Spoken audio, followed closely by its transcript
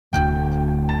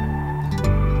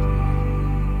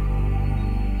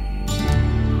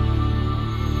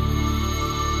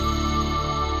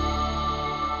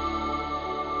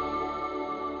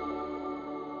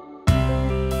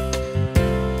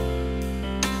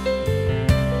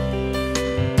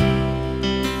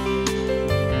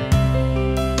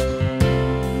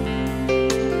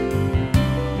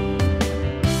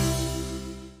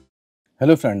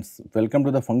Hello friends, welcome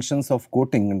to the functions of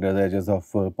coating under the edges of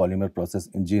polymer process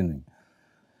engineering.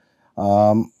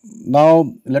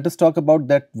 Now let us talk about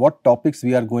that what topics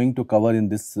we are going to cover in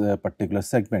this particular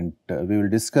segment. We will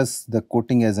discuss the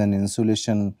coating as an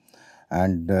insulation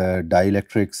and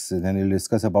dielectrics. Then we will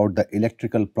discuss about the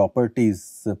electrical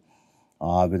properties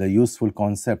with the useful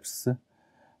concepts.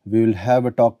 We will have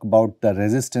a talk about the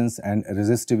resistance and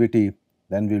resistivity.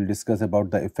 Then we will discuss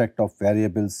about the effect of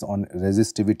variables on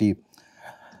resistivity.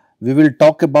 We will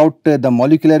talk about the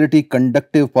molecularity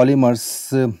conductive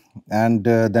polymers and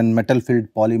then metal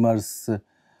filled polymers.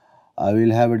 We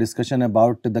will have a discussion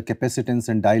about the capacitance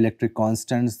and dielectric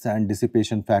constants and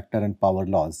dissipation factor and power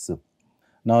laws.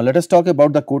 Now let us talk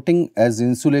about the coating as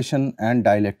insulation and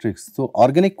dielectrics. So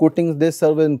organic coatings, they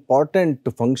serve an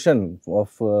important function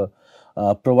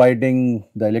of providing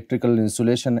the electrical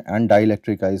insulation and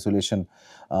dielectric isolation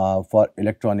for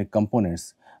electronic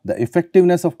components. The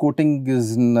effectiveness of coating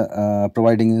is in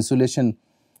providing insulation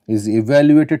is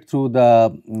evaluated through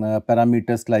the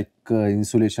parameters like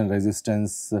insulation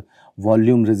resistance,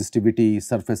 volume resistivity,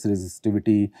 surface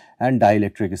resistivity and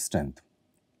dielectric strength.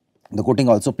 The coating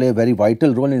also play a very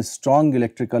vital role in strong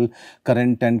electrical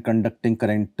current and conducting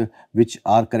current, which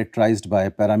are characterized by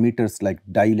parameters like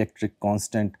dielectric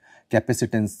constant,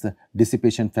 capacitance,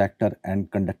 dissipation factor and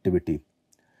conductivity.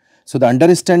 So, the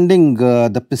understanding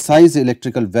the precise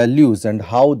electrical values and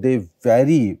how they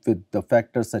vary with the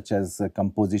factors such as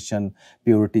composition,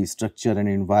 purity, structure and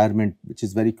environment, which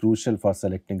is very crucial for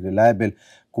selecting reliable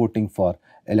coating for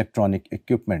electronic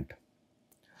equipment.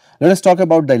 Let us talk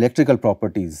about the electrical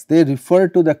properties. They refer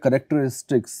to the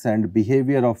characteristics and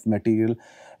behavior of material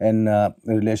in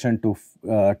relation to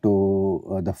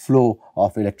the flow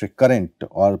of electric current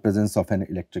or presence of an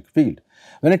electric field.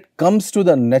 When it comes to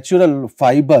the natural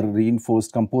fiber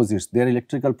reinforced composites, their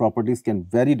electrical properties can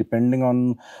vary depending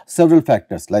on several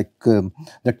factors like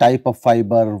the type of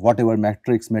fiber, whatever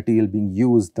matrix material being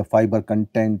used, the fiber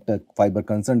content, fiber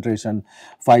concentration,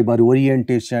 fiber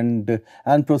orientation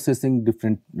and processing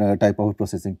different type of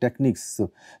processing techniques.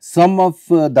 So, some of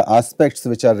the aspects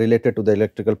which are related to the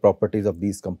electrical properties of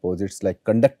these composites like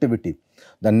conductivity.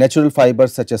 The natural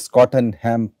fibers such as cotton,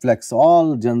 hemp, flax,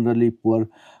 all generally poor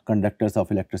conductors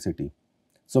of electricity.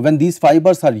 So, when these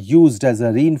fibers are used as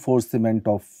a reinforcement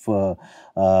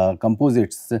of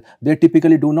composites, they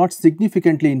typically do not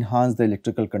significantly enhance the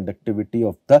electrical conductivity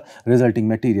of the resulting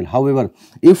material. However,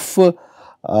 if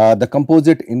the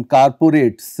composite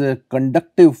incorporates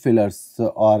conductive fillers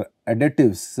or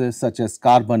additives such as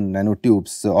carbon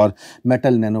nanotubes or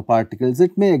metal nanoparticles,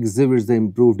 it may exhibit the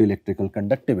improved electrical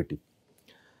conductivity.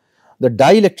 The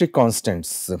dielectric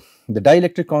constants. The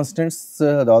dielectric constants,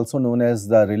 also known as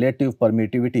the relative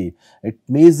permittivity, it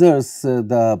measures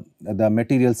the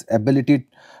material's ability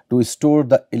to store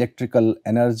the electrical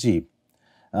energy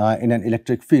in an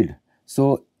electric field.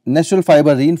 So, natural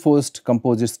fiber reinforced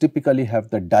composites typically have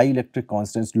the dielectric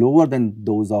constants lower than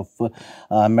those of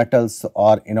metals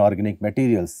or inorganic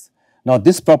materials. Now,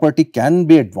 this property can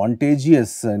be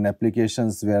advantageous in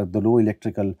applications where the low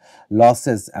electrical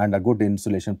losses and a good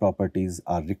insulation properties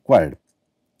are required.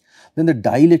 Then the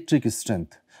dielectric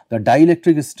strength. The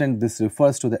dielectric strength, this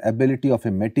refers to the ability of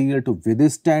a material to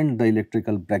withstand the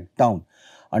electrical breakdown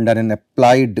under an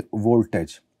applied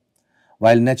voltage.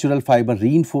 While natural fiber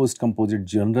reinforced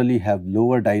composites generally have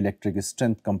lower dielectric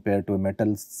strength compared to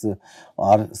metals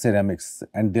or ceramics,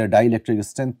 and their dielectric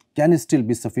strength can still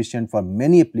be sufficient for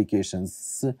many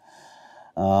applications.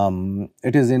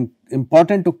 It is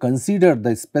important to consider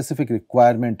the specific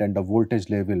requirement and the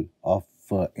voltage level of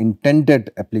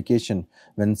intended application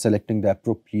when selecting the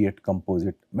appropriate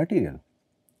composite material.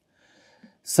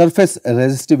 Surface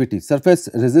resistivity. Surface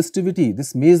resistivity,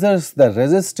 this measures the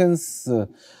resistance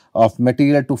of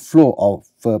material to flow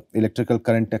of electrical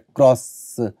current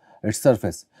across its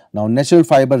surface. Now, natural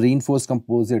fiber reinforced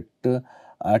composite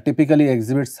typically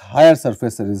exhibits higher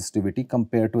surface resistivity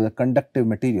compared to the conductive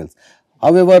materials.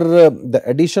 However, the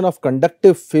addition of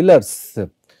conductive fillers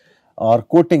or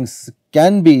coatings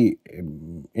can be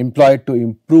employed to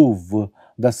improve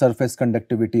the surface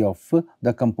conductivity of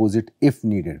the composite if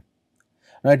needed.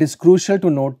 Now, it is crucial to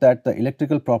note that the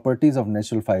electrical properties of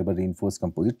natural fiber reinforced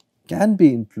composite can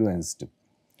be influenced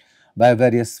by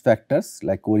various factors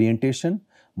like orientation,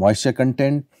 moisture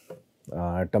content,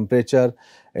 temperature,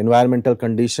 environmental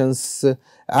conditions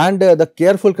and the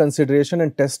careful consideration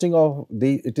and testing of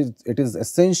it is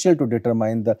essential to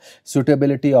determine the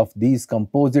suitability of these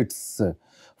composites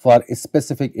for a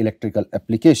specific electrical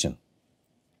application.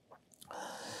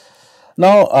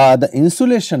 Now, the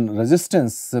insulation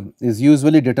resistance is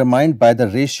usually determined by the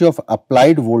ratio of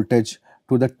applied voltage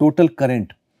to the total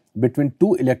current between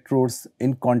two electrodes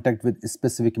in contact with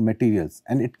specific materials,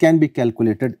 and it can be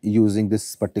calculated using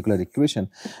this particular equation,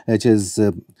 which is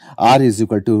R is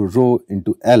equal to rho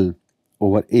into L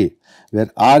over A,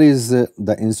 where R is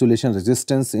the insulation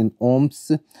resistance in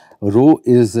ohms, rho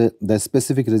is the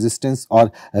specific resistance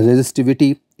or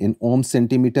resistivity in ohm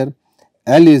centimeter,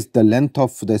 L is the length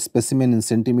of the specimen in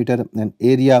centimeter, and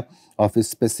area of a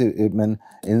specimen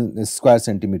in square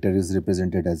centimeter is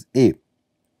represented as A.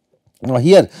 Now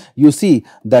here you see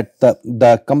that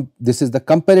this is the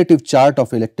comparative chart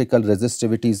of electrical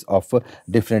resistivities of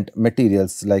different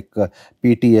materials like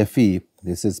PTFE.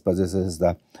 This is possesses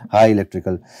the high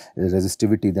electrical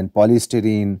resistivity, then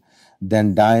polystyrene,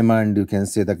 then diamond, you can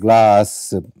say the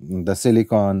glass, the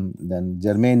silicon, then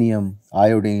germanium,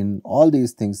 iodine, all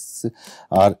these things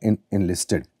are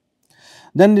enlisted.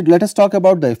 Then let us talk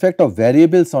about the effect of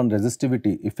variables on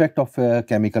resistivity, effect of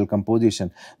chemical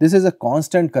composition. This is a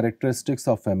constant characteristics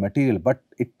of a material, but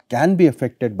it can be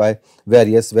affected by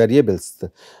various variables.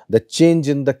 The change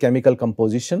in the chemical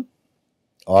composition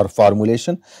or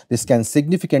formulation, this can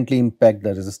significantly impact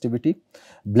the resistivity.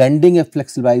 Blending a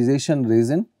flexibilization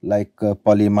resin like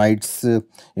polyamides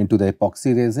into the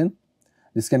epoxy resin,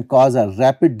 this can cause a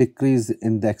rapid decrease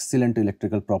in the excellent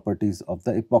electrical properties of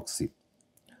the epoxy.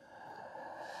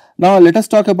 Now, let us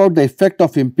talk about the effect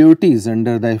of impurities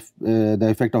under the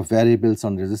effect of variables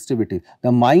on resistivity.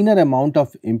 The minor amount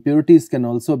of impurities can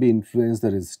also be influence the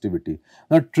resistivity.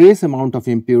 Now, trace amount of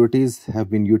impurities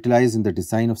have been utilized in the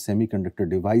design of semiconductor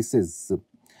devices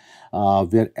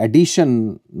where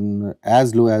addition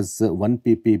as low as 1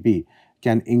 ppb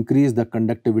can increase the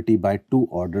conductivity by 2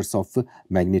 orders of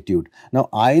magnitude. Now,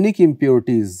 ionic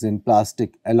impurities in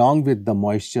plastic along with the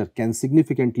moisture can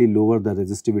significantly lower the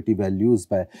resistivity values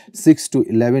by 6 to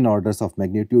 11 orders of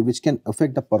magnitude, which can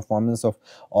affect the performance of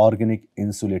organic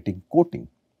insulating coating.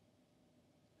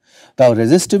 The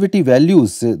resistivity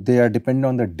values, they are dependent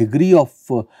on the degree of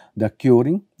the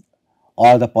curing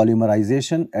or the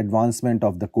polymerization advancement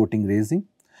of the coating resin.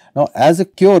 Now, as a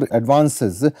cure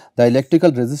advances, the electrical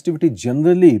resistivity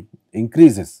generally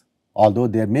increases, although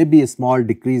there may be a small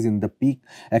decrease in the peak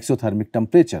exothermic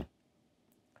temperature.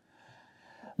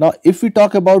 Now, if we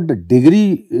talk about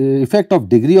the effect of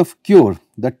degree of cure,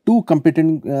 the two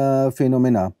competing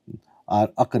phenomena are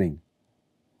occurring.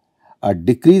 A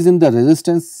decrease in the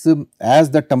resistance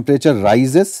as the temperature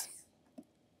rises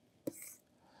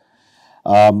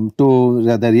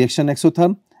to the reaction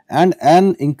exotherm, and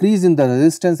an increase in the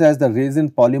resistance as the resin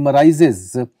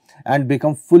polymerizes and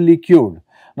become fully cured.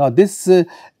 Now, this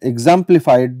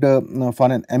exemplified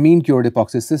for an amine cured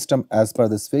epoxy system as per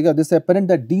this figure. This is apparent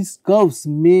that these curves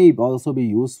may also be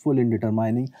useful in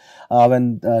determining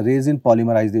when resin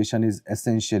polymerization is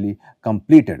essentially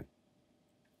completed.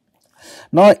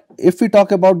 Now, if we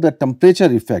talk about the temperature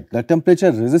effect, the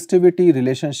temperature resistivity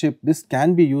relationship, this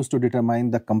can be used to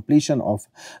determine the completion of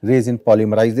resin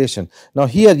polymerization. Now,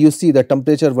 here you see the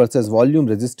temperature versus volume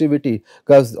resistivity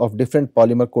curves of different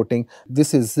polymer coating.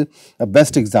 This is a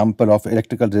best example of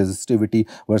electrical resistivity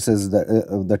versus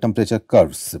the temperature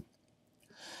curves.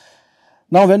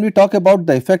 Now, when we talk about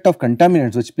the effect of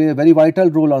contaminants, which play a very vital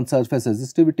role on surface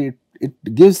resistivity,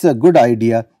 it gives a good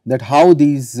idea that how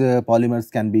these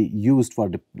polymers can be used for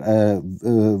the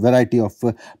variety of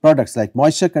products like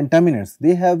moisture contaminants.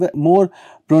 They have a more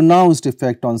pronounced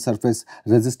effect on surface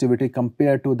resistivity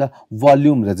compared to the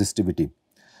volume resistivity.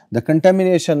 The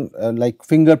contamination like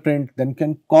fingerprint then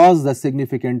can cause the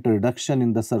significant reduction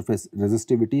in the surface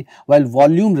resistivity, while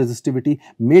volume resistivity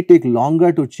may take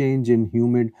longer to change in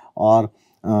humid or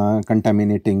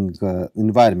contaminating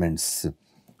environments.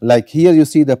 Like here you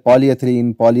see the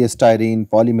polyethylene, polystyrene,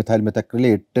 polymethyl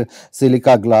methacrylate,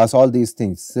 silica glass, all these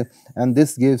things, and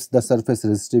this gives the surface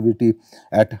resistivity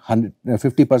at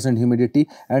 50% humidity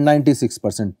and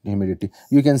 96% humidity.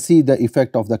 You can see the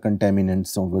effect of the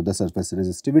contaminants over the surface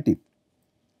resistivity.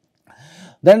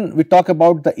 Then we talk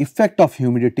about the effect of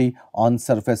humidity on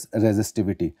surface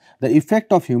resistivity. The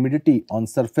effect of humidity on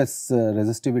surface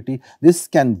resistivity, this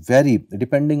can vary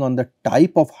depending on the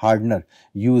type of hardener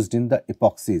used in the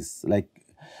epoxies. Like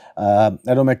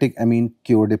aromatic amine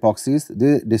cured epoxies,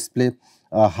 they display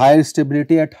higher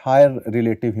stability at higher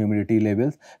relative humidity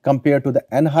levels compared to the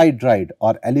anhydride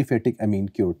or aliphatic amine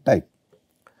cured type.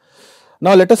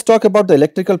 Now, let us talk about the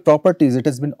electrical properties. It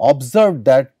has been observed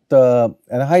that the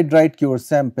anhydride cure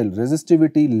sample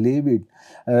resistivity levied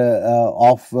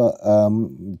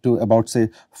to about say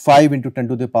 5 into 10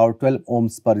 to the power 12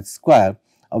 ohms per square,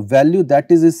 a value that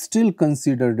is still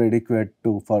considered adequate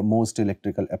for most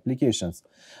electrical applications.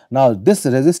 Now, this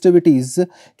resistivities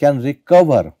can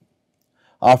recover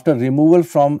after removal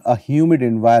from a humid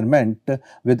environment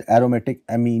with aromatic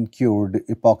amine cured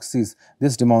epoxies.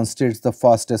 This demonstrates the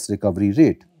fastest recovery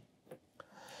rate.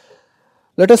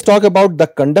 Let us talk about the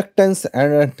conductance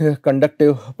and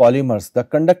conductive polymers. The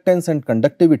conductance and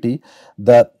conductivity,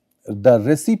 the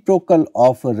reciprocal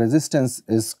of resistance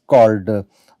is called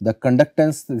the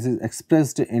conductance. This is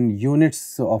expressed in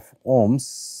units of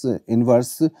ohms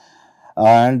inverse,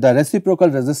 and the reciprocal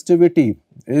resistivity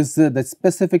is the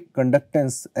specific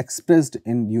conductance expressed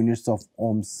in units of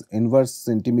ohms inverse,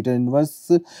 centimeter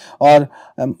inverse, or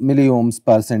milliohms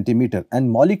per centimeter, and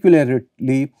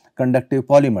molecularly conductive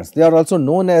polymers. They are also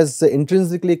known as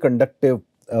intrinsically conductive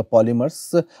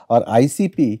polymers or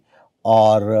ICP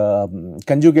or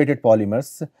conjugated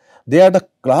polymers. They are the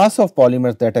class of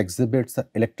polymers that exhibits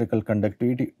electrical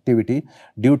conductivity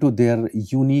due to their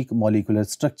unique molecular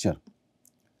structure.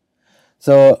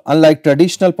 So, unlike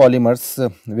traditional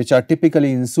polymers, which are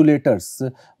typically insulators,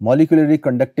 molecularly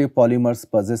conductive polymers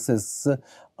possesses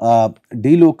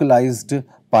delocalized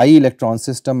pi electron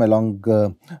system along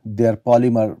their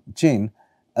polymer chain,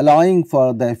 allowing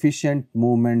for the efficient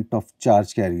movement of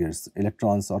charge carriers,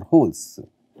 electrons or holes.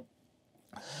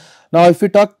 Now, if we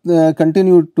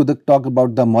continue to talk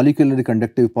about the molecularly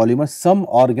conductive polymers, some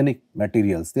organic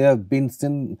materials, they have been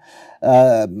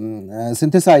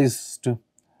synthesized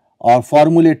or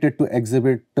formulated to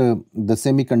exhibit the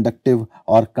semiconductive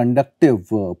or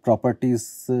conductive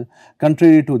properties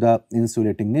contrary to the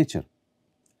insulating nature.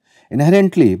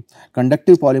 Inherently,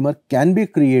 conductive polymer can be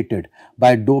created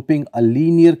by doping a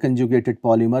linear conjugated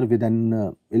polymer with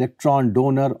an electron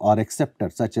donor or acceptor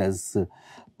such as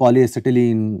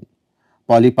polyacetylene,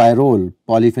 polypyrrole,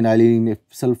 polyphenylene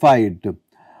sulfide,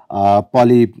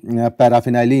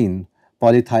 polyparaphenylene,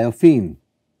 polythiophene,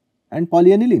 and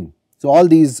polyaniline. So, all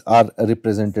these are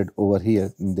represented over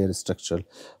here in their structural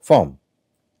form.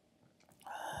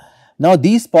 Now,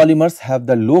 these polymers have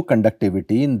the low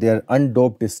conductivity in their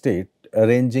undoped state,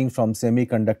 ranging from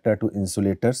semiconductor to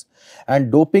insulators,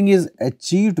 and doping is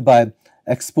achieved by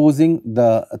exposing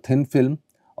the thin film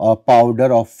or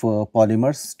powder of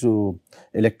polymers to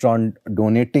electron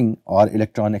donating or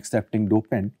electron accepting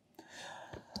dopant.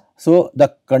 So,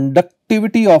 the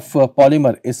conductivity of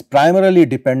polymer is primarily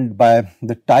dependent by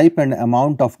the type and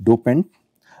amount of dopant,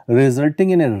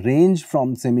 resulting in a range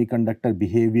from semiconductor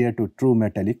behavior to true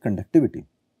metallic conductivity.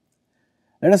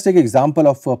 Let us take example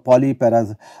of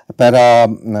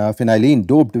polyparaphenylene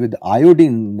doped with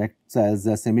iodine acts as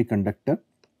a semiconductor,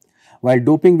 while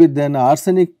doping with an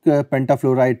arsenic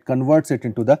pentafluoride converts it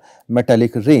into the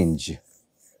metallic range.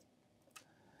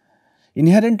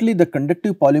 Inherently, the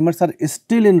conductive polymers are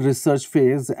still in research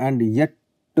phase and yet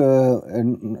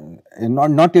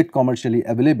not yet commercially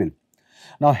available.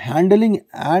 Now, handling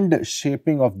and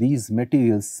shaping of these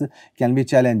materials can be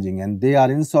challenging, and they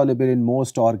are insoluble in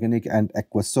most organic and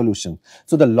aqueous solutions.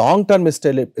 So, the long-term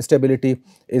stability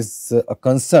is a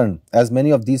concern, as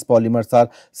many of these polymers are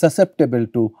susceptible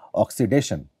to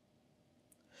oxidation.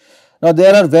 Now,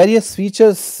 there are various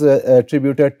features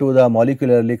attributed to the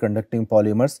molecularly conducting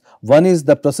polymers. One is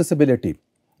the processability.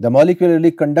 The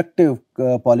molecularly conductive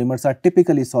polymers are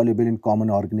typically soluble in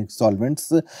common organic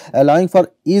solvents, allowing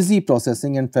for easy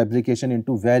processing and fabrication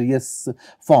into various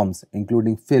forms,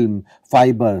 including film,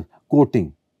 fiber,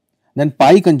 coating. Then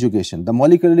pi conjugation. The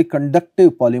molecularly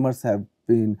conductive polymers have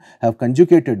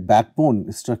conjugated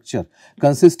backbone structure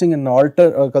consisting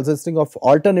of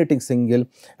alternating single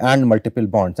and multiple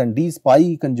bonds, and these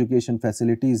pi conjugation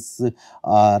facilities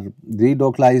are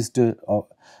delocalization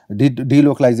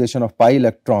of pi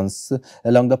electrons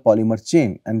along the polymer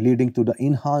chain and leading to the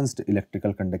enhanced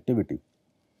electrical conductivity.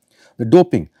 The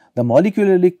doping. The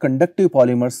molecularly conductive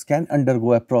polymers can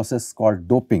undergo a process called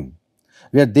doping,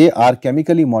 where they are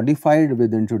chemically modified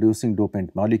with introducing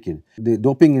dopant molecule. The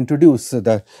doping introduce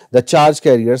the charge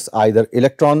carriers, either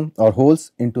electron or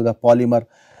holes, into the polymer,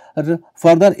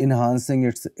 further enhancing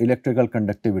its electrical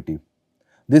conductivity.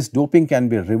 This doping can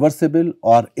be reversible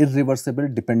or irreversible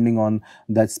depending on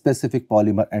the specific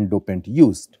polymer and dopant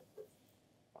used.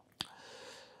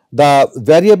 The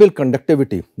variable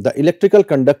conductivity, the electrical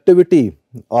conductivity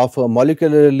of a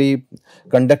molecularly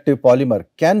conductive polymer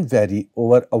can vary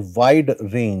over a wide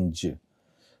range,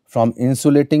 from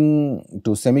insulating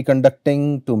to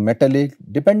semiconducting to metallic,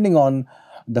 depending on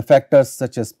the factors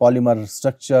such as polymer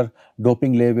structure,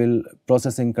 doping level,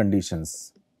 processing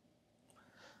conditions.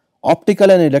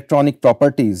 Optical and electronic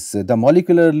properties. The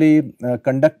molecularly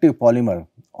conductive polymer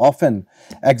often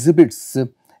exhibits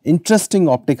interesting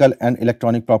optical and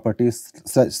electronic properties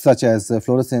such as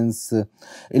fluorescence,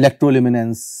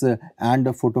 electroluminescence, and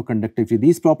photoconductivity.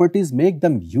 These properties make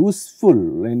them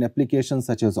useful in applications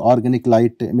such as organic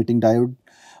light emitting diode,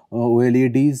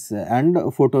 OLEDs, and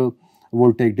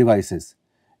photovoltaic devices.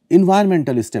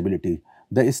 Environmental stability.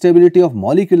 The stability of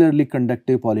molecularly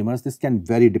conductive polymers, this can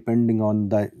vary depending on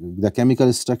the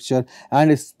chemical structure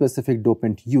and specific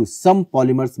dopant use. Some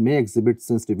polymers may exhibit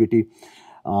sensitivity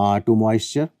to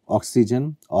moisture,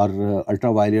 oxygen, or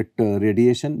ultraviolet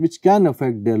radiation, which can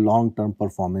affect their long-term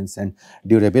performance and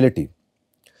durability.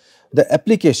 The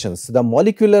applications, the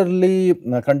molecularly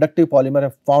conductive polymer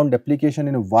have found application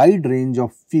in a wide range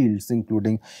of fields,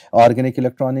 including organic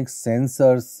electronics,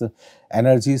 sensors,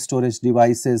 energy storage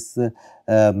devices,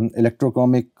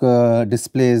 electrochromic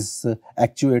displays,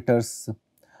 actuators.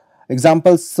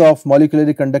 Examples of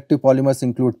molecularly conductive polymers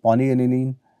include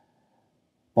polyaniline,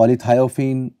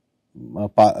 polythiophene,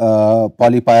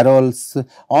 polypyrols.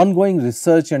 Ongoing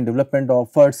research and development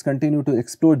efforts continue to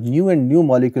explore new and new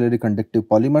molecularly conductive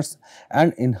polymers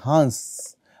and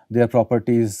enhance their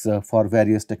properties for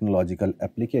various technological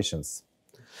applications.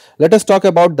 Let us talk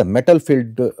about the metal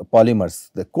filled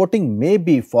polymers. The coating may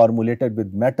be formulated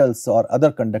with metals or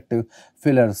other conductive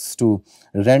fillers to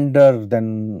render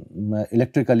them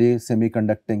electrically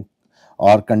semiconducting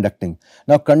or conducting.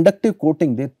 Now, conductive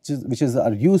coating which is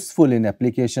are useful in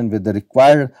application with the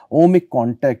required ohmic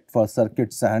contact for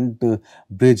circuits and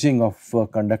bridging of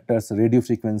conductors, radio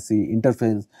frequency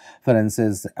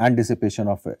interferences, and dissipation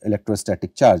of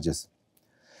electrostatic charges.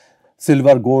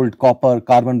 Silver, gold, copper,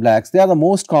 carbon blacks, they are the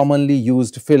most commonly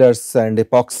used fillers and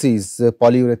epoxies,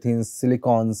 polyurethanes,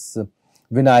 silicons,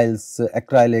 vinyls,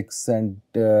 acrylics, and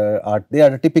they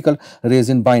are typical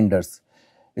resin binders.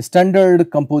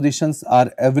 Standard compositions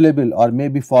are available or may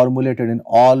be formulated in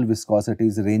all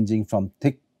viscosities ranging from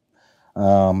thick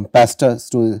pastas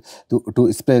to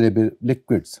sprayable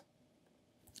liquids.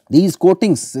 These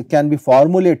coatings can be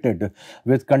formulated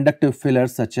with conductive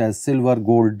fillers such as silver,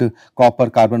 gold, copper,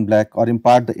 carbon black, or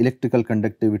impart the electrical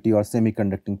conductivity or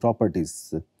semiconducting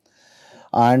properties.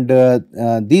 And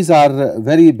these are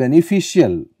very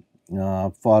beneficial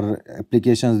for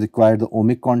applications require the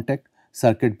ohmic contact,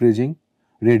 circuit bridging,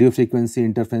 radio frequency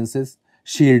interferences,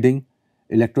 shielding,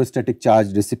 electrostatic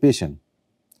charge dissipation.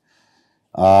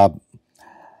 Uh,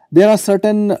 there are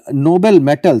certain noble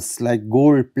metals like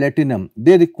gold, platinum,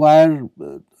 they require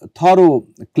thorough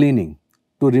cleaning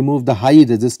to remove the high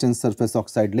resistance surface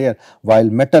oxide layer, while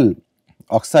metal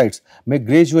oxides may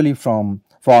gradually form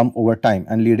over time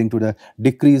and leading to the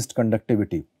decreased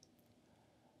conductivity.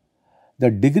 The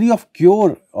degree of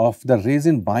cure of the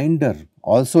resin binder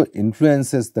also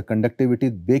influences the conductivity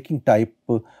baking type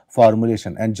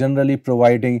formulation and generally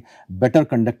providing better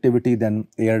conductivity than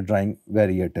air drying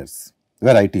varieties.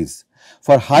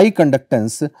 For high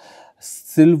conductance,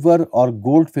 silver or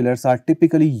gold fillers are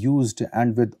typically used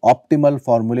and with optimal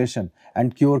formulation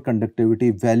and cure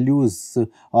conductivity values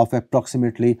of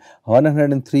approximately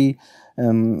 103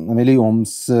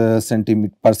 milliohms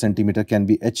per centimeter can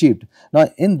be achieved. Now,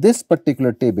 in this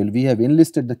particular table, we have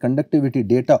enlisted the conductivity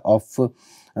data of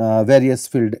various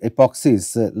filled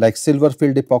epoxies like silver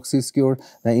filled epoxies cure.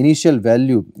 The initial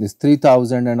value is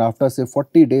 3000 and after say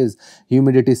 40 days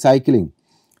humidity cycling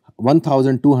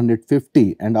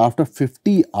 1250 and after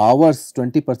 50 hours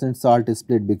 20% salt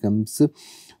split becomes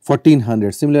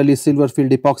 1400. Similarly, silver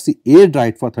filled epoxy air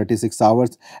dried for 36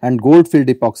 hours and gold filled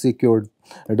epoxy cured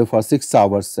for 6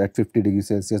 hours at 50 degrees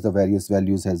Celsius. The various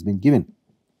values has been given.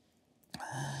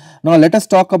 Now, let us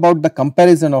talk about the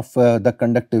comparison of the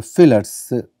conductive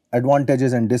fillers,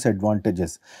 advantages and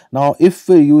disadvantages. Now, if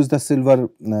we use the silver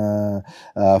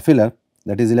filler,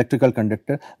 that is electrical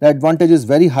conductor, the advantage is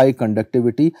very high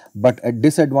conductivity, but a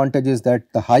disadvantage is that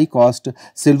the high cost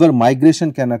silver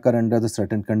migration can occur under the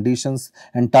certain conditions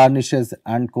and tarnishes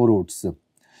and corrodes.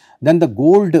 Then the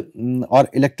gold or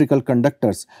electrical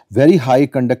conductors, very high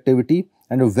conductivity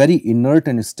and very inert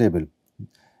and stable,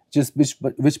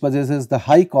 which possesses the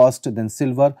high cost than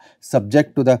silver,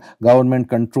 subject to the government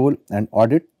control and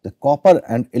audit. The copper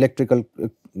and electrical,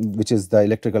 which is the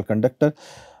electrical conductor,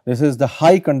 this is the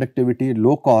high conductivity,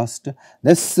 low cost.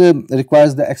 This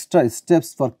requires the extra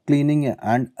steps for cleaning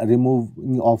and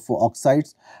removing of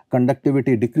oxides.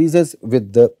 Conductivity decreases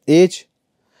with the age.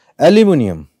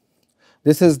 Aluminum,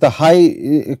 this is the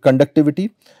high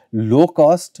conductivity, low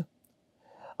cost.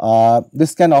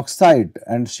 This can oxide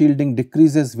and shielding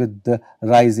decreases with the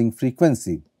rising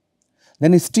frequency.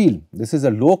 Then steel, this is a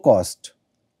low cost,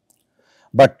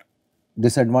 but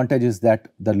disadvantage is that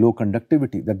the low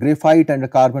conductivity. The graphite and the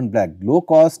carbon black, low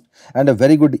cost and a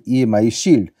very good EMI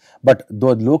shield, but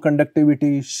though low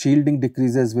conductivity, shielding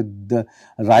decreases with the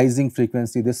rising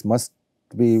frequency. This must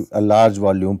be a large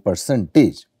volume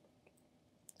percentage.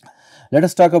 Let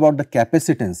us talk about the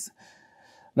capacitance.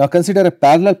 Now consider a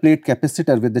parallel plate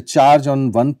capacitor with the charge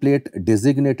on one plate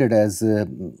designated as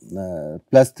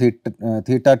plus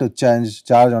theta to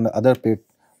charge on the other plate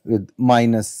with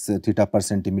minus theta per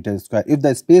centimeter square. If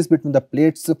the space between the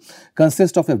plates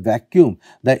consists of a vacuum,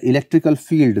 the electrical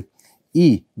field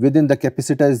E within the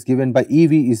capacitor is given by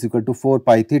EV is equal to 4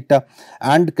 pi theta,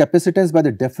 and capacitance by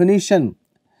the definition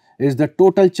is the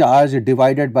total charge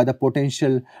divided by the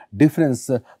potential difference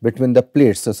between the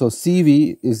plates. So,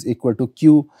 CV is equal to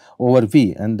Q over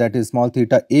V, and that is small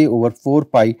theta A over 4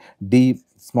 pi d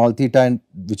small theta, and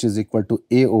which is equal to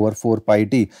A over 4 pi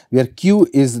d, where Q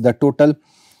is the total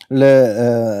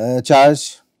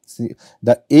charge,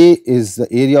 the A is the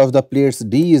area of the plates,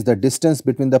 D is the distance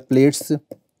between the plates,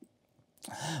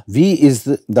 V is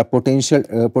the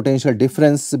potential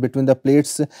difference between the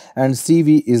plates, and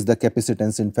CV is the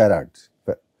capacitance in farads.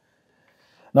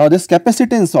 Now, this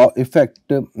capacitance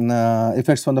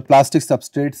effects from the plastic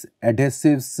substrates,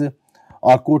 adhesives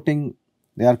or coating,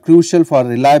 they are crucial for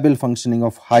reliable functioning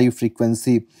of high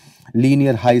frequency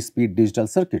linear high speed digital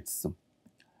circuits.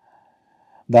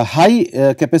 The high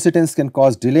capacitance can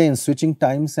cause delay in switching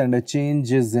times and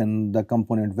changes in the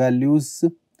component values.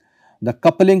 The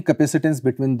coupling capacitance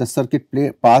between the circuit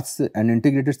paths and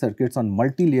integrated circuits on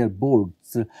multi-layer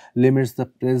boards limits the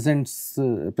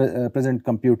present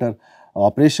computer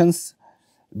operations.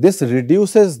 This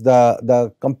reduces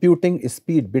the computing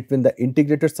speed between the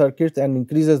integrated circuits and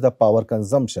increases the power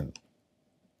consumption.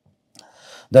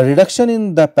 The reduction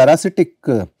in the parasitic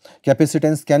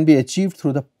capacitance can be achieved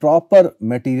through the proper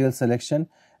material selection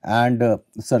and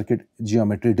circuit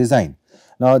geometry design.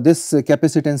 Now, this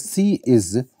capacitance C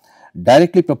is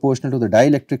directly proportional to the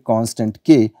dielectric constant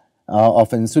K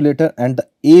of insulator and the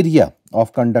area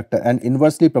of conductor, and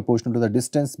inversely proportional to the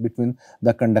distance between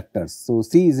the conductors. So,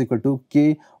 C is equal to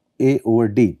K A over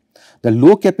D. The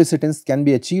low capacitance can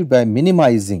be achieved by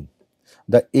minimizing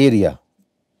the area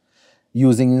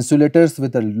using insulators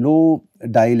with a low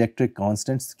dielectric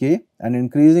constants K and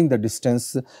increasing the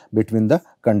distance between the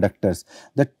conductors.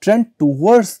 The trend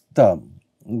towards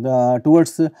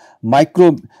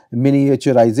micro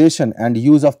miniaturization and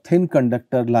use of thin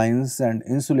conductor lines and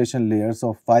insulation layers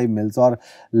of 5 mils or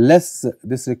less,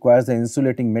 this requires the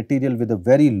insulating material with a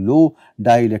very low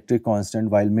dielectric constant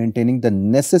while maintaining the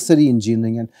necessary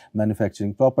engineering and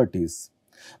manufacturing properties.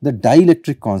 The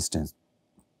dielectric constants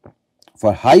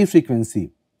for high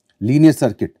frequency linear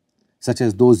circuit such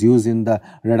as those used in the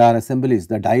radar assemblies,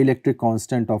 the dielectric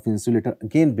constant of insulator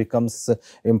again becomes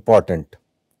important.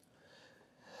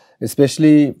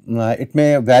 Especially it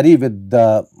may vary with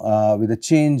the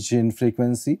change in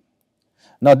frequency.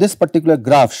 Now, this particular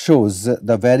graph shows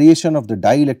the variation of the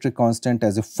dielectric constant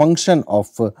as a function of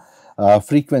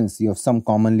frequency of some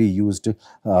commonly used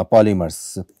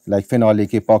polymers like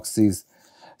phenolic, epoxies,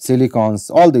 silicons,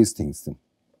 all these things.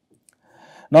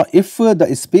 Now, if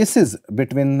the spaces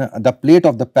between the plate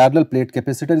of the parallel plate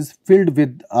capacitor is filled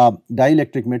with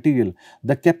dielectric material,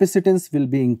 the capacitance will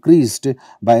be increased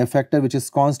by a factor which is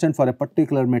constant for a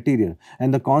particular material,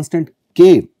 and the constant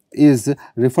K is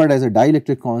referred as a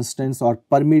dielectric constants or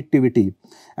permittivity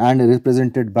and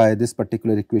represented by this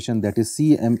particular equation, that is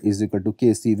Cm is equal to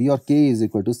Kcv or K is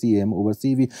equal to Cm over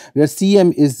Cv, where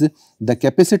Cm is the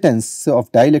capacitance of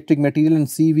dielectric material and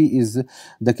Cv is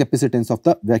the capacitance of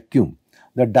the vacuum.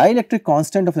 The dielectric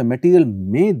constant of the material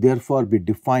may therefore be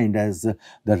defined as the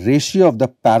ratio of the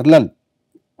parallel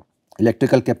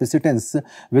electrical capacitance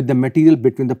with the material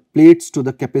between the plates to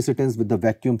the capacitance with the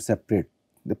vacuum separate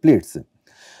the plates.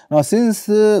 Now, since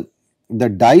the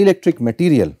dielectric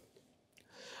material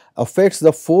affects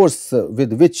the force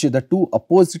with which the two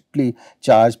oppositely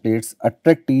charged plates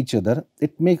attract each other,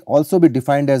 it may also be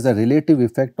defined as the relative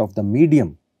effect of the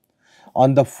medium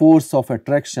on the force of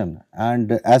attraction,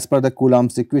 and as per the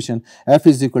Coulomb's equation, F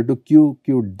is equal to Q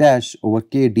dash over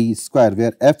K d square,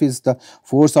 where F is the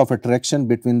force of attraction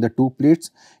between the two plates,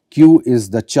 Q is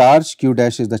the charge, Q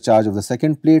dash is the charge of the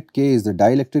second plate, K is the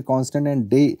dielectric constant, and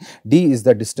D is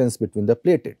the distance between the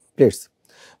plates.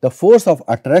 The force of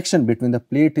attraction between the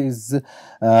plates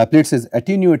is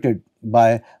attenuated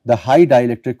by the high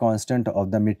dielectric constant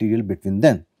of the material between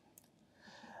them.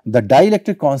 The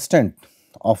dielectric constant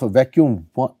of a vacuum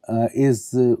is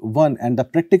 1, and the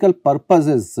practical purpose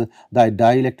is the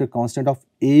dielectric constant of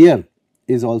air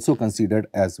is also considered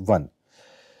as 1.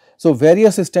 So,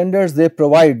 various standards, they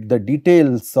provide the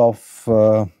details of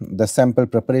the sample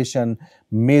preparation,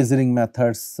 measuring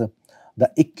methods,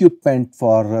 the equipment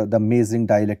for the measuring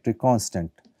dielectric constant.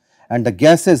 And the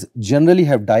gases generally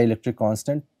have dielectric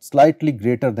constant slightly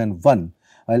greater than 1,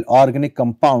 while organic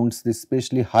compounds,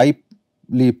 especially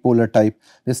highly polar type,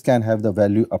 this can have the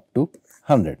value up to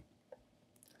 100.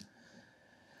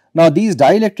 Now, these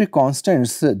dielectric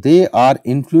constants, they are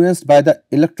influenced by the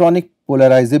electronic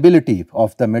polarizability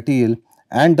of the material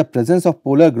and the presence of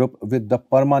polar group with the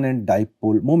permanent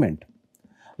dipole moment.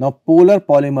 Now, polar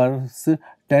polymers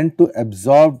tend to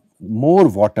absorb more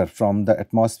water from the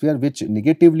atmosphere, which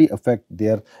negatively affect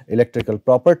their electrical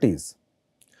properties.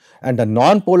 And the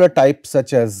non-polar types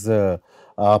such as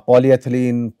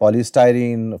polyethylene,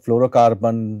 polystyrene,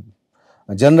 fluorocarbon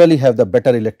generally have the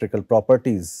better electrical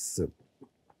properties.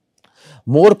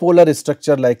 More polar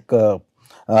structure like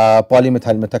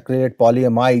polymethyl methacrylate,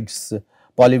 polyamides,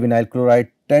 polyvinyl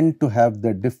chloride tend to have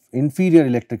the inferior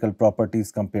electrical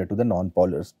properties compared to the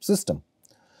non-polar system.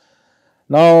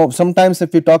 Now, sometimes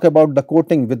if we talk about the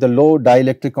coating with the low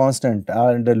dielectric constant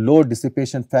and the low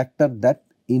dissipation factor, that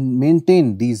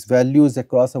maintain these values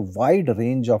across a wide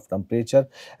range of temperature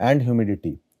and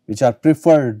humidity, which are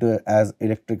preferred as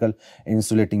electrical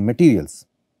insulating materials.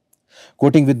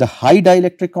 Coating with the high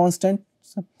dielectric constant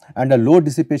and a low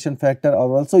dissipation factor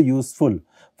are also useful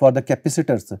for the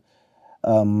capacitors,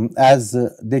 as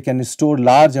they can store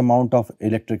large amount of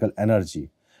electrical energy.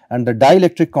 And the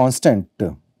dielectric constant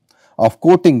of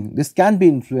coating, this can be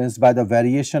influenced by the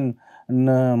variation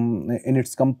in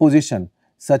its composition,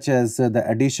 such as the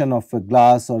addition of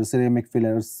glass or ceramic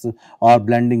fillers or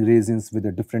blending resins with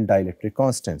the different dielectric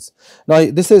constants. Now,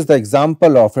 this is the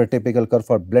example of a typical curve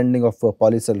for blending of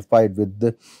polysulfide with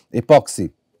the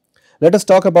epoxy. Let us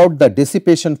talk about the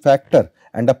dissipation factor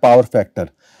and the power factor.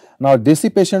 Now,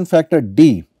 dissipation factor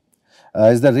D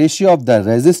is the ratio of the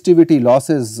resistivity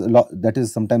losses, that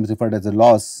is sometimes referred as a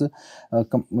loss,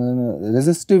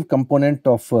 resistive component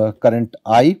of current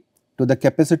I to the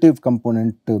capacitive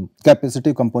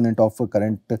component of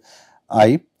current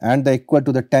I, and the equal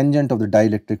to the tangent of the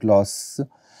dielectric loss,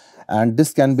 and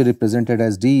this can be represented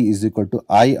as D is equal to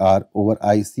IR over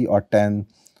IC or tan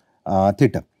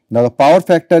theta. Now, the power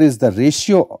factor is the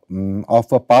ratio of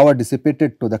a power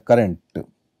dissipated to the current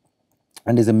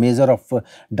and is a measure of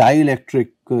dielectric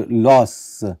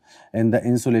loss in the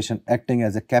insulation acting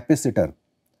as a capacitor.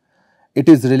 It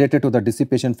is related to the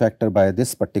dissipation factor by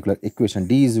this particular equation.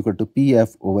 D is equal to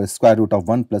Pf over square root of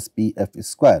 1 plus Pf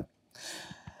square.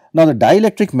 Now, the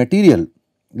dielectric material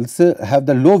have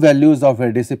the low values of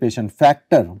a dissipation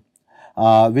factor,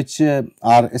 which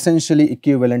are essentially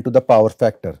equivalent to the power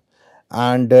factor.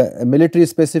 And military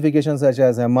specifications such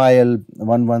as MIL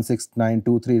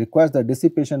 116923 requires the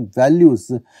dissipation values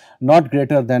not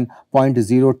greater than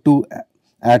 0.02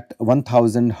 at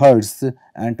 1000 Hertz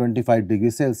and 25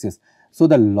 degrees Celsius. So,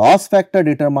 the loss factor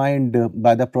determined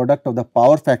by the product of the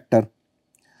power factor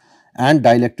and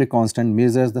dielectric constant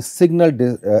measures the signal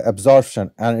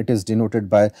absorption, and it is denoted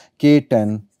by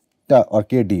K10 or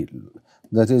Kd.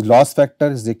 That is, loss factor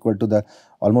is equal to the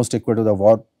almost equal to the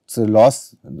Watt's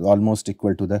loss, almost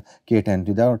equal to the K10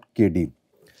 to the Kd.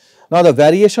 Now, the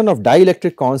variation of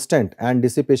dielectric constant and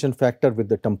dissipation factor with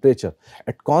the temperature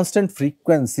at constant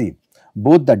frequency,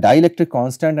 both the dielectric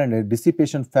constant and the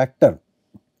dissipation factor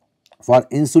for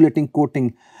insulating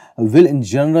coating will in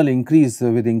general increase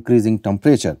with increasing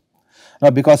temperature. Now,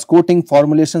 because coating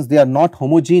formulations, they are not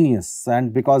homogeneous,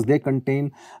 and because they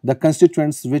contain the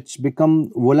constituents which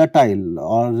become volatile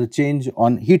or change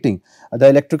on heating, the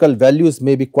electrical values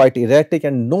may be quite erratic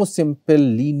and no simple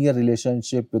linear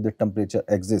relationship with the temperature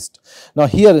exists. Now,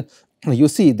 here you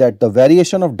see that the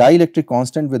variation of dielectric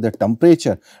constant with the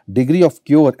temperature, degree of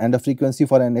cure and the frequency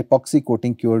for an epoxy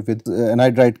coating cured with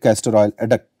anhydride castor oil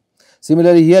adduct.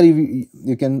 Similarly, here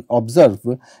you can observe,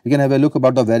 you can have a look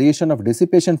about the variation of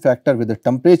dissipation factor with the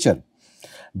temperature,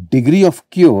 degree of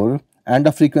cure and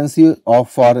the frequency of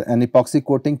for an epoxy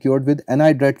coating cured with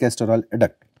anhydride castor oil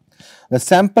adduct. The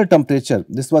sample temperature,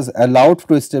 this was allowed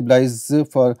to stabilize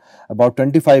for about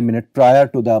 25 minutes prior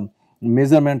to the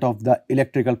measurement of the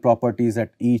electrical properties at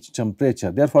each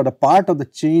temperature. Therefore, the part of the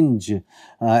change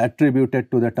attributed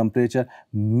to the temperature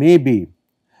may be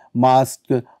masked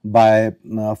by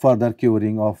further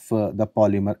curing of the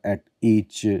polymer at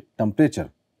each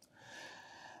temperature.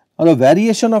 Now, the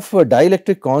variation of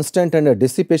dielectric constant and a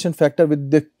dissipation factor with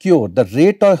the cure, the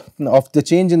rate of the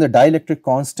change in the dielectric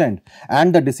constant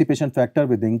and the dissipation factor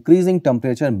with the increasing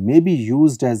temperature may be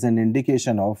used as an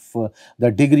indication of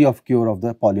the degree of cure of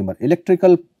the polymer.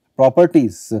 Electrical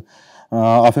properties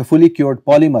of a fully cured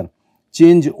polymer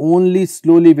change only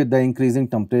slowly with the increasing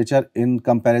temperature in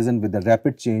comparison with the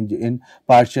rapid change in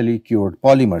partially cured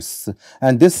polymers.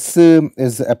 And this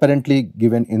is apparently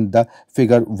given in the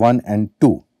figure 1 and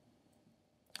 2.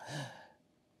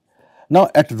 Now,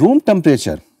 at room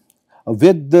temperature,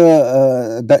 with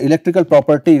the electrical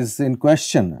properties in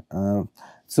question,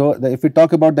 if we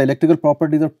talk about the electrical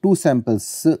properties of two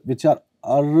samples which are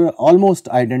almost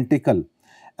identical,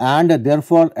 and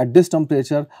therefore at this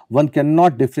temperature one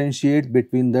cannot differentiate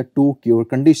between the two cure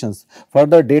conditions.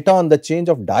 Further, data on the change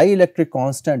of dielectric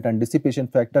constant and dissipation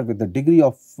factor with the degree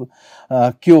of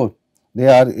cure, they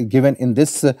are given in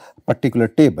this particular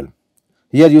table.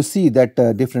 Here you see that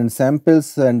different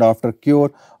samples and after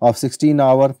cure of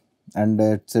 16-hour and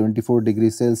at 74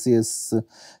 degrees Celsius,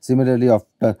 similarly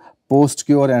after post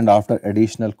cure and after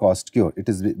additional cost cure, it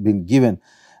has been given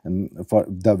for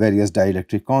the various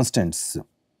dielectric constants.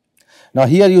 Now,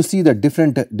 here you see the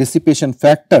different dissipation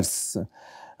factors,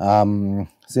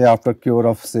 say after cure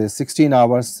of say 16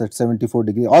 hours at 74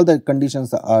 degrees, all the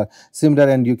conditions are similar,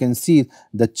 and you can see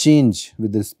the change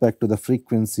with respect to the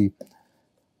frequency,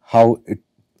 how it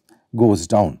goes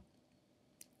down.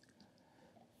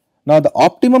 Now, the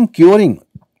optimum curing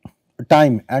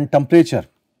time and temperature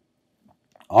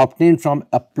obtained from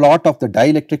a plot of the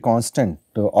dielectric constant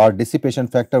or dissipation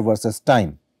factor versus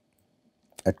time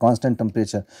at constant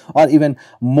temperature or even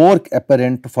more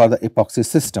apparent for the epoxy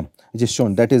system, which is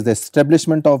shown. That is the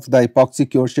establishment of the epoxy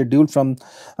cure schedule from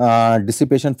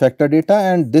dissipation factor data,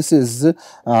 and this is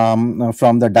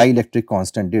from the dielectric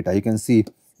constant data. You can see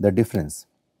the difference.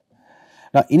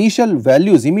 Now, initial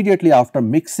values immediately after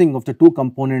mixing of the two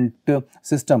component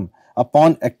system,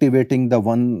 upon activating the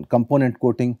one component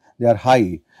coating, they are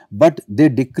high, but they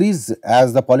decrease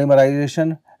as the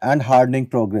polymerization and hardening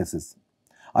progresses.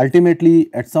 Ultimately,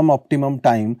 at some optimum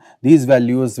time, these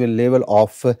values will level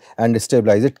off and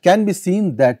stabilize. It can be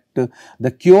seen that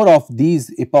the cure of these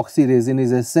epoxy resin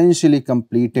is essentially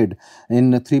completed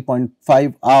in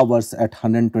 3.5 hours at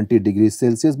 120 degrees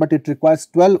Celsius, but it requires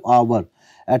 12 hours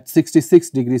at 66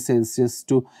 degrees Celsius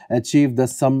to achieve the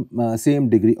same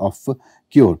degree of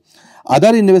cure.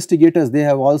 Other investigators, they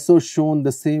have also shown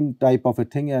the same type of a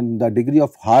thing, and the degree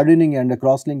of hardening and the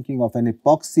cross-linking of an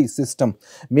epoxy system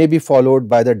may be followed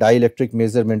by the dielectric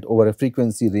measurement over a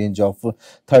frequency range of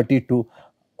 30 to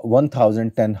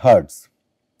 1010 Hertz.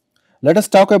 Let us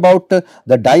talk about the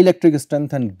dielectric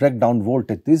strength and breakdown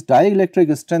voltage. These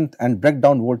dielectric strength and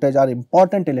breakdown voltage are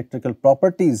important electrical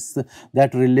properties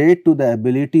that relate to the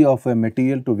ability of a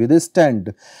material to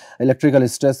withstand electrical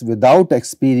stress without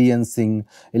experiencing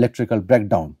electrical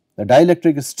breakdown. The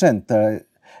dielectric strength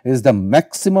is the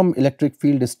maximum electric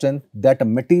field strength that a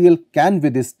material can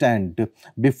withstand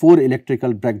before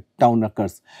electrical breakdown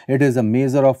occurs. It is a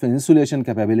measure of insulation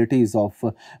capabilities of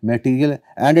material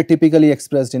and typically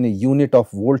expressed in a unit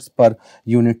of volts per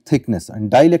unit thickness.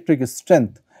 And dielectric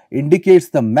strength indicates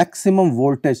the maximum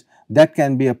voltage that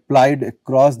can be applied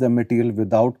across the material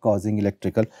without causing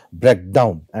electrical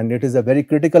breakdown. And it is a very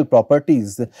critical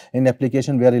properties in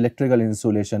application where electrical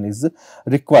insulation is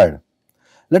required.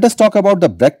 Let us talk about the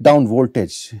breakdown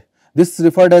voltage. This is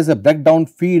referred as a breakdown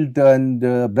field and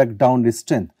breakdown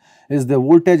strength is the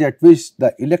voltage at which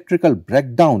the electrical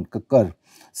breakdown occurs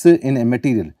in a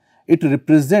material. It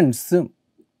represents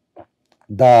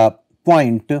the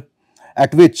point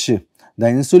at which the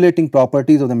insulating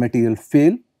properties of the material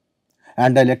fail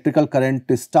and the electrical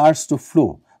current starts to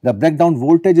flow. The breakdown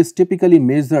voltage is typically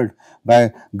measured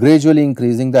by gradually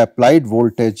increasing the applied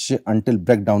voltage until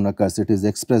breakdown occurs. It is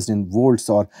expressed in volts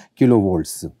or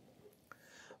kilovolts.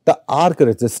 The arc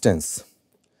resistance.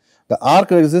 The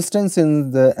arc resistance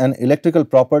is an electrical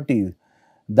property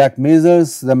that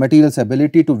measures the material's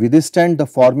ability to withstand the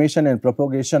formation and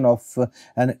propagation of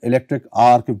an electric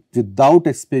arc without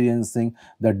experiencing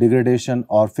the degradation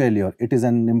or failure. It is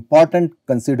an important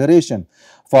consideration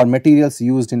for materials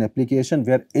used in application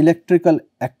where electrical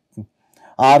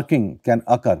arcing can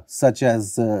occur, such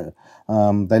as the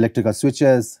electrical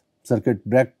switches, circuit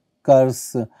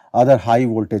breakers, other high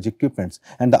voltage equipments.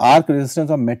 And the arc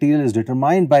resistance of material is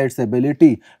determined by its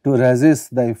ability to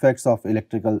resist the effects of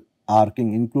electrical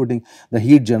arcing, including the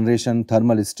heat generation,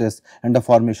 thermal stress, and the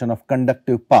formation of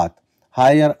conductive path.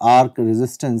 Higher arc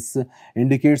resistance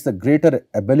indicates the greater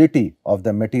ability of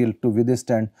the material to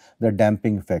withstand the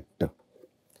damping effect.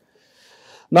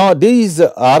 Now, these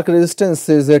arc resistance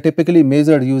is typically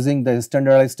measured using the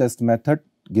standardized test method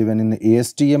given in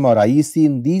ASTM or IEC.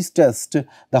 In these tests,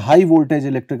 the high voltage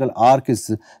electrical arc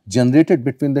is generated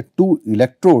between the two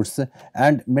electrodes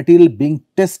and material being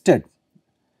tested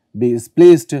is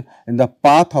placed in the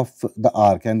path of the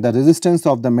arc, and the resistance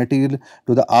of the material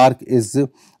to the arc is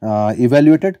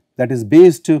evaluated, that is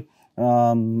based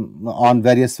on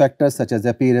various factors such as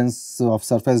appearance of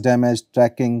surface damage,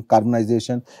 tracking,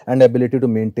 carbonization and ability to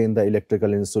maintain the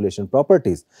electrical insulation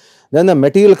properties. Then the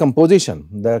material composition,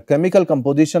 the chemical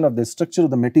composition of the structure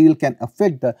of the material can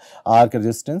affect the arc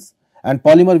resistance, and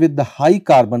polymer with the high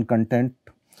carbon content,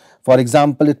 for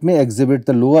example, it may exhibit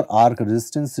the lower arc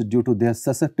resistance due to their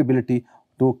susceptibility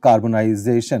to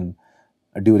carbonization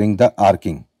during the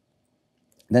arcing.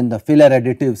 Then the filler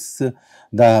additives,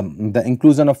 the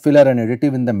inclusion of filler and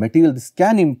additive in the material, this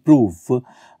can improve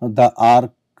the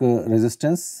arc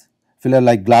resistance. Filler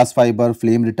like glass fiber,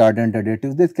 flame retardant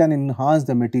additives, this can enhance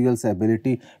the material's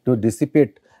ability to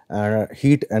dissipate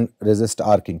heat and resist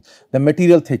arcing. The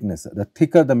material thickness, the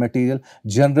thicker the material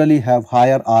generally have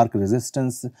higher arc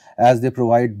resistance as they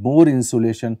provide more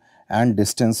insulation and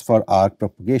distance for arc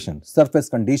propagation. Surface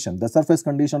condition, the surface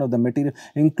condition of the material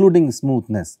including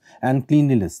smoothness and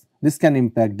cleanliness, this can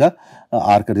impact the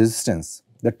arc resistance.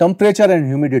 The temperature and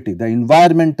humidity, the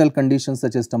environmental conditions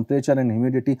such as temperature and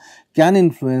humidity can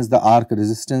influence the arc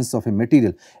resistance of a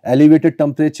material. Elevated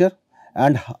temperature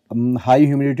and high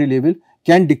humidity level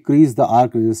can decrease the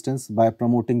arc resistance by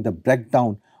promoting the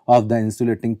breakdown of the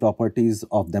insulating properties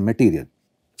of the material.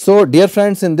 So, dear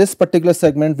friends, in this particular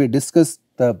segment, we discussed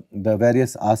the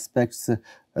various aspects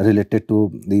related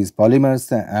to these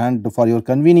polymers, and for your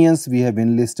convenience, we have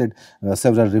enlisted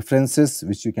several references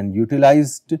which you can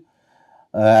utilize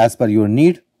as per your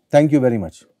need. Thank you very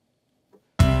much.